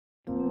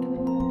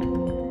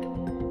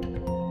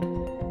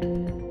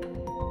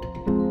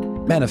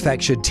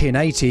Manufactured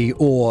 1080,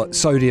 or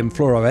sodium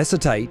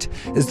fluoroacetate,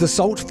 is the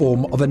salt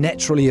form of a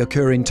naturally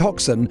occurring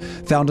toxin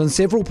found in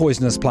several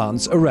poisonous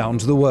plants around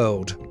the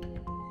world.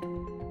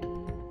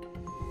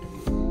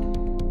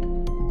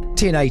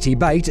 1080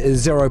 bait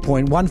is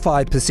 0.15%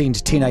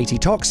 1080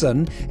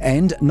 toxin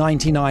and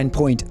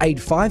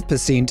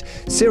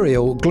 99.85%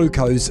 cereal,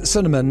 glucose,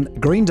 cinnamon,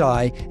 green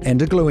dye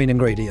and a gluing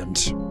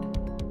ingredient.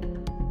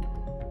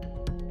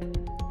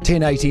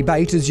 1080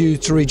 bait is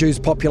used to reduce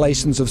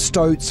populations of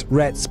stoats,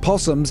 rats,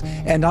 possums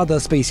and other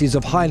species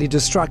of highly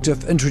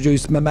destructive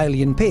introduced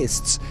mammalian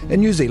pests in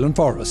New Zealand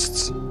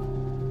forests.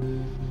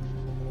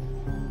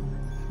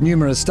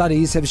 Numerous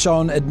studies have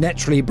shown it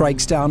naturally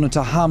breaks down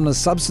into harmless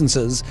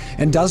substances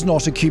and does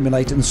not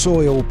accumulate in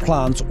soil,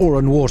 plants or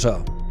in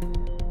water.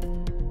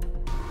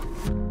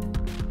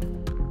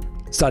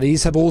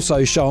 Studies have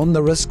also shown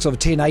the risks of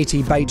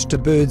 1080 bait to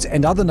birds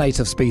and other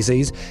native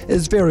species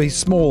is very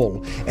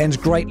small and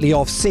greatly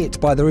offset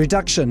by the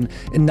reduction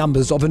in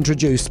numbers of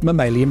introduced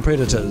mammalian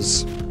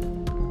predators.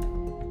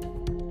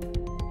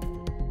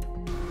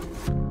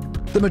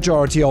 The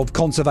majority of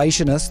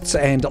conservationists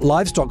and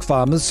livestock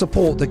farmers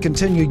support the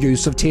continued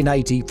use of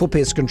 1080 for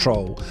pest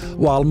control,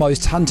 while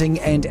most hunting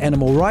and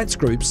animal rights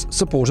groups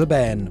support a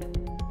ban.